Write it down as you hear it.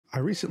I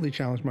recently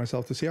challenged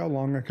myself to see how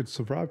long I could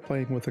survive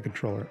playing with a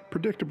controller.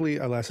 Predictably,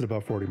 I lasted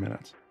about 40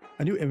 minutes.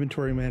 I knew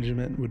inventory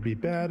management would be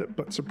bad,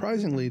 but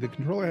surprisingly, the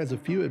controller has a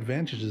few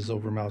advantages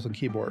over mouse and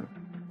keyboard.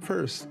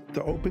 First,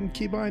 the open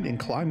keybind and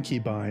climb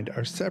keybind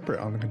are separate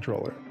on the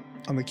controller.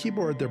 On the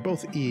keyboard, they're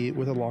both E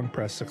with a long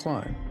press to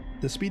climb.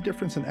 The speed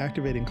difference in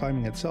activating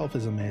climbing itself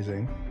is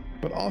amazing,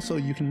 but also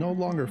you can no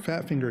longer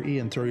fat finger E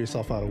and throw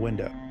yourself out a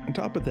window. On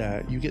top of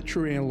that, you get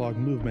true analog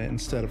movement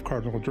instead of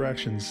cardinal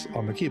directions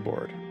on the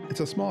keyboard. It's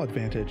a small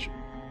advantage,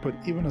 but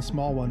even a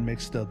small one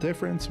makes the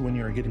difference when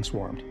you are getting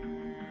swarmed.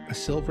 A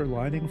silver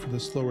lining for the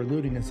slower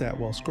looting is that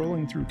while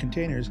scrolling through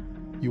containers,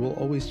 you will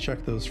always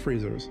check those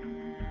freezers.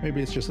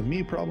 Maybe it's just a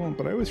me problem,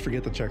 but I always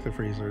forget to check the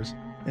freezers,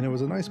 and it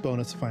was a nice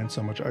bonus to find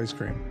so much ice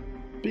cream.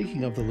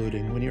 Speaking of the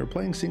looting, when you're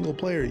playing single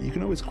player, you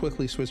can always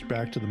quickly switch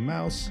back to the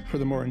mouse for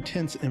the more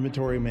intense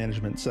inventory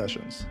management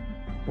sessions.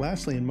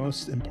 Lastly, and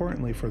most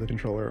importantly for the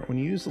controller, when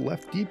you use the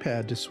left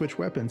D-pad to switch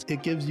weapons,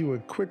 it gives you a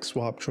quick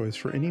swap choice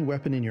for any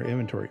weapon in your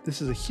inventory.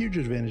 This is a huge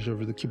advantage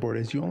over the keyboard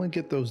as you only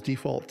get those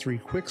default 3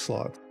 quick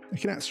slots. I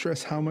cannot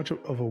stress how much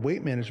of a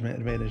weight management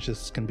advantage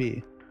this can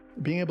be.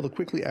 Being able to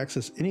quickly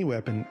access any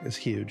weapon is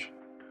huge.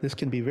 This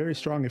can be very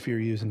strong if you're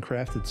using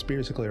crafted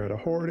spears to clear out a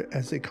horde,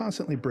 as they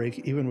constantly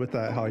break even with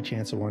that high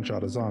chance of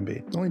one-shot a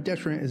zombie. The only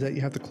detriment is that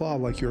you have to claw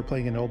like you were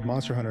playing an old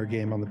Monster Hunter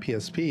game on the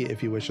PSP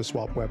if you wish to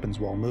swap weapons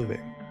while moving.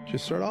 To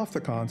start off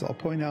the cons, I'll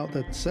point out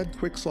that said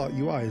quick slot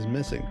UI is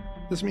missing.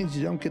 This means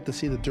you don't get to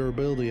see the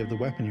durability of the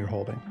weapon you're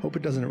holding. Hope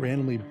it doesn't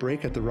randomly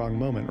break at the wrong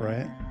moment,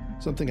 right?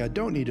 Something I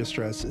don't need to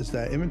stress is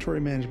that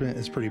inventory management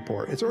is pretty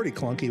poor. It's already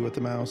clunky with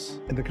the mouse,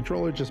 and the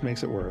controller just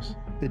makes it worse.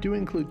 They do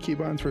include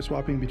keybinds for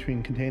swapping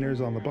between containers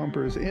on the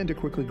bumpers and to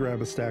quickly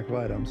grab a stack of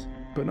items,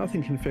 but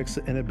nothing can fix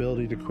the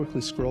inability to quickly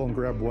scroll and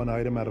grab one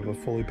item out of a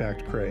fully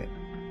packed crate.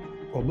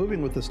 While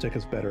moving with the stick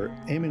is better,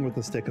 aiming with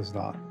the stick is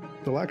not.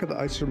 The lack of the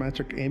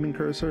isometric aiming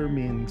cursor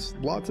means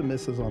lots of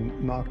misses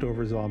on knocked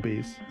over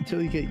zombies until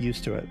you get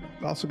used to it.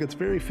 It also gets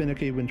very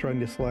finicky when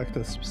trying to select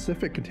a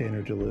specific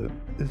container to loot.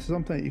 This is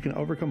something that you can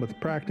overcome with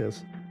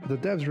practice, but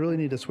the devs really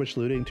need to switch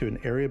looting to an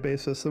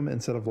area-based system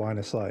instead of line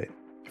of sight.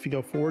 If you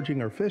go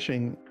foraging or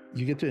fishing,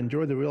 you get to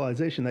enjoy the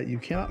realization that you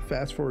cannot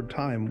fast forward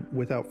time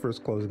without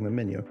first closing the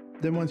menu.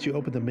 Then once you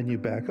open the menu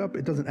back up,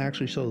 it doesn't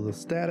actually show the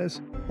status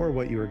or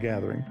what you are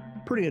gathering.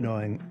 Pretty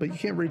annoying, but you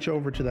can't reach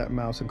over to that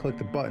mouse and click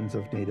the buttons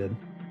if needed.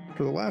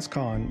 For the last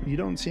con, you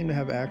don't seem to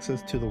have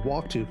access to the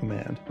walk to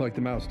command like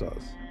the mouse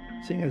does.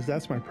 Seeing as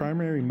that's my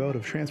primary mode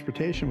of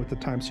transportation with the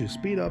times to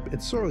speed up,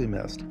 it's sorely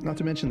missed, not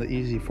to mention the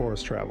easy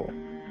forest travel.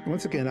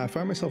 Once again, I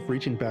find myself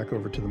reaching back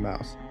over to the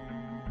mouse.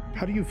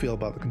 How do you feel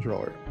about the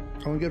controller?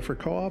 Only good for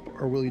co-op,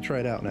 or will you try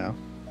it out now?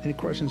 Any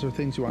questions or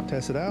things you want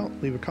tested out,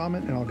 leave a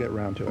comment and I'll get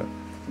around to it.